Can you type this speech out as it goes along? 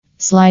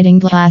Sliding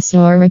glass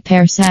door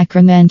repair.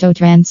 Sacramento.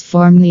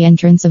 Transform the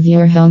entrance of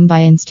your home by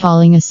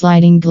installing a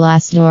sliding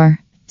glass door.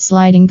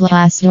 Sliding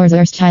glass doors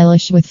are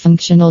stylish with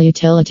functional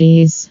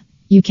utilities.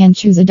 You can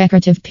choose a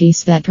decorative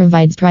piece that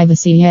provides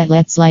privacy yet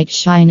lets light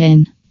shine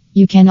in.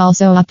 You can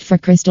also opt for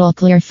crystal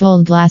clear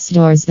full glass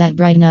doors that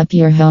brighten up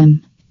your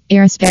home.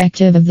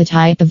 Irrespective of the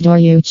type of door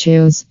you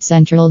choose,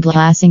 Central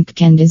Glass Inc.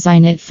 can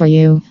design it for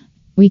you.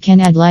 We can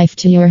add life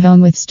to your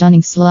home with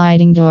stunning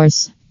sliding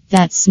doors.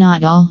 That's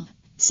not all.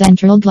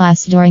 Central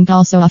Glass Door Inc.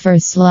 also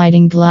offers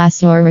sliding glass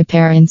door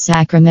repair in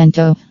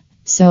Sacramento.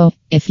 So,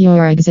 if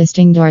your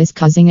existing door is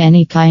causing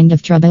any kind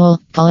of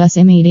trouble, call us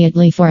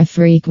immediately for a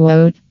free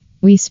quote.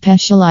 We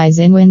specialize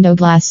in window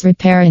glass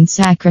repair in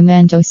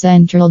Sacramento.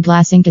 Central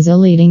Glass Inc. is a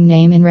leading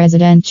name in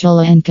residential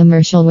and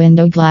commercial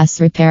window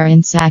glass repair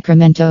in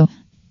Sacramento.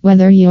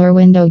 Whether your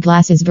window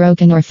glass is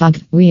broken or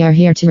fogged, we are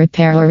here to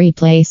repair or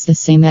replace the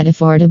same at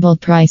affordable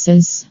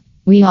prices.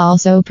 We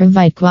also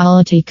provide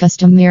quality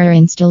custom mirror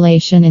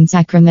installation in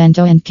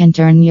Sacramento and can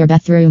turn your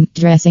bathroom,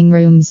 dressing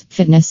rooms,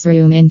 fitness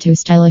room into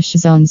stylish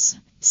zones.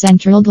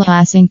 Central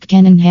Glass Inc.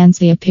 can enhance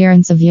the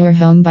appearance of your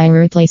home by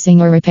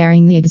replacing or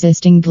repairing the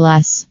existing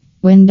glass.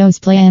 Windows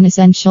play an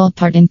essential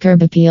part in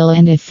curb appeal,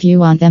 and if you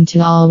want them to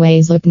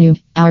always look new,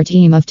 our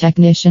team of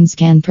technicians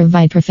can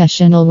provide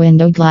professional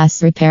window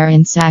glass repair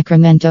in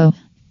Sacramento.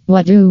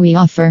 What do we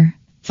offer?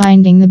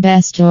 Finding the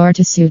best door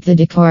to suit the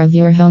decor of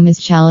your home is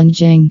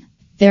challenging.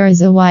 There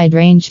is a wide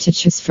range to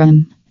choose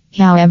from.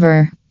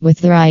 However, with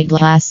the right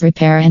glass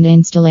repair and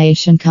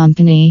installation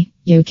company,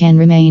 you can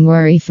remain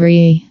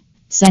worry-free.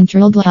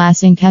 Central Glass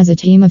Inc. has a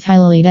team of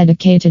highly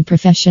dedicated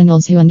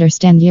professionals who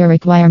understand your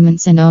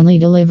requirements and only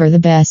deliver the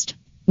best.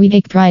 We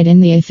take pride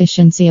in the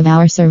efficiency of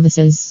our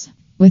services.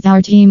 With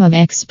our team of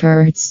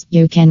experts,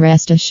 you can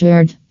rest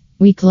assured.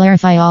 We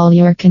clarify all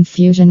your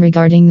confusion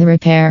regarding the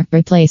repair,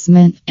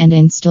 replacement, and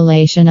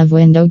installation of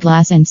window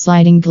glass and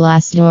sliding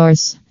glass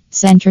doors.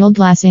 Central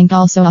Glass Inc.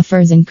 also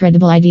offers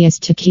incredible ideas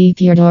to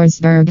keep your doors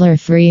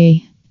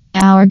burglar-free.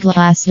 Our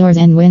glass doors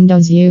and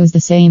windows use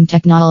the same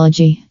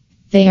technology.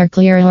 They are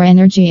clear or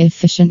energy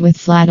efficient with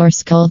flat or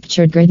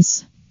sculptured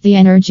grids. The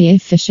energy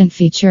efficient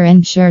feature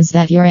ensures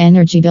that your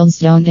energy bills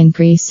don't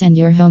increase and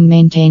your home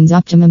maintains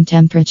optimum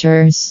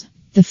temperatures.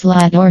 The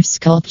flat or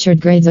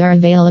sculptured grids are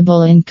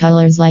available in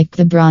colors like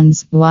the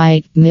bronze,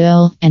 white,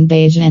 mill, and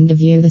beige, and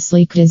give you the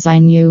sleek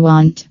design you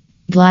want.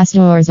 Glass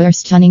doors are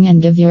stunning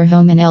and give your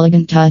home an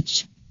elegant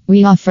touch.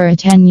 We offer a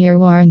 10-year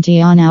warranty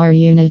on our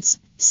units,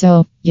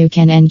 so you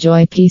can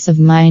enjoy peace of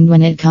mind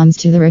when it comes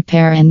to the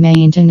repair and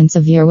maintenance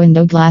of your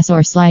window glass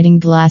or sliding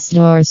glass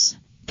doors.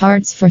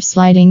 Parts for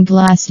sliding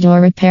glass door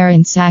repair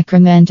in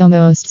Sacramento.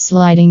 Most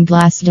sliding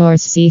glass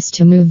doors cease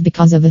to move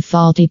because of a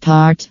faulty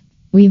part.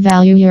 We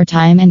value your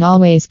time and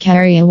always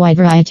carry a wide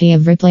variety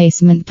of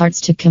replacement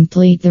parts to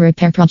complete the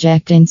repair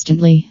project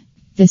instantly.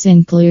 This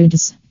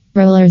includes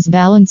rollers,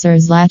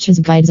 balancers, latches,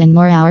 guides, and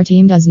more. Our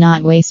team does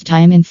not waste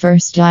time in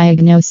first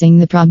diagnosing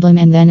the problem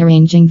and then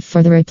arranging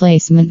for the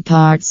replacement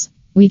parts.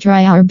 We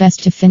try our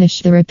best to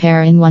finish the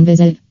repair in one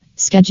visit.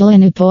 Schedule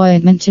an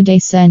appointment today.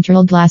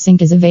 Central Glass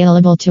Inc. is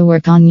available to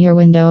work on your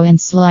window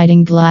and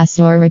sliding glass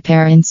door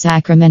repair in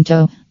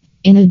Sacramento.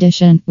 In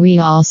addition, we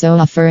also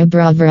offer a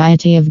broad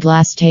variety of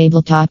glass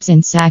tabletops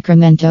in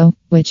Sacramento,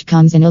 which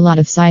comes in a lot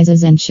of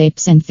sizes and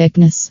shapes and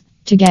thickness.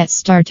 To get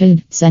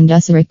started, send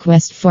us a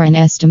request for an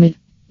estimate.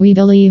 We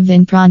believe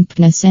in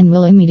promptness and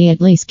will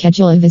immediately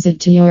schedule a visit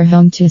to your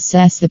home to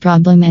assess the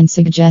problem and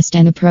suggest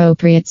an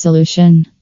appropriate solution.